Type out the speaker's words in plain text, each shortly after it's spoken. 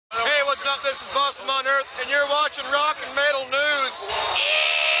what's up? This is Bossum on Earth, and you're watching Rock and Metal News.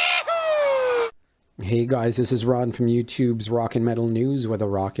 Hey guys, this is Ron from YouTube's Rock and Metal News with a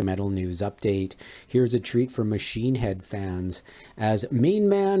Rock and Metal News update. Here's a treat for Machine Head fans, as main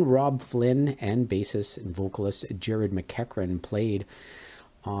man Robb Flynn and bassist and vocalist Jared McEachran played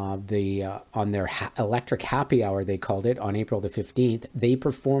on their Electric Happy Hour, they called it, on April the 15th. They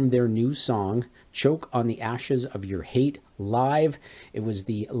performed their new song, Choke on the Ashes of Your Hate, live. It was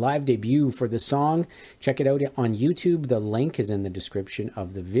the live debut for the song. Check it out on YouTube. The link is in the description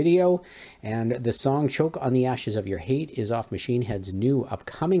of the video. And the song Choke on the Ashes of Your Hate is off Machine Head's new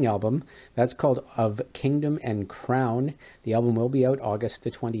upcoming album. That's called Of Kingdom and Crown. The album will be out August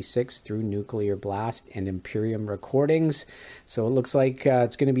the 26th through Nuclear Blast and Imperium Recordings. So it looks like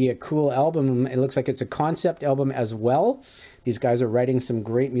it's going to be a cool album. It looks like it's a concept album as well. These guys are writing some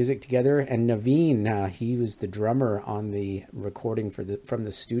great music together, and Naveen, he was the drummer on the recording from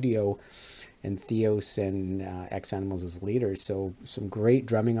the studio, and Theos and X Animals as leaders. So some great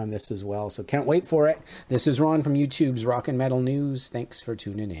drumming on this as well. So can't wait for it. This is Ron from YouTube's Rock and Metal News. Thanks for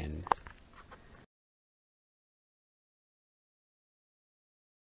tuning in.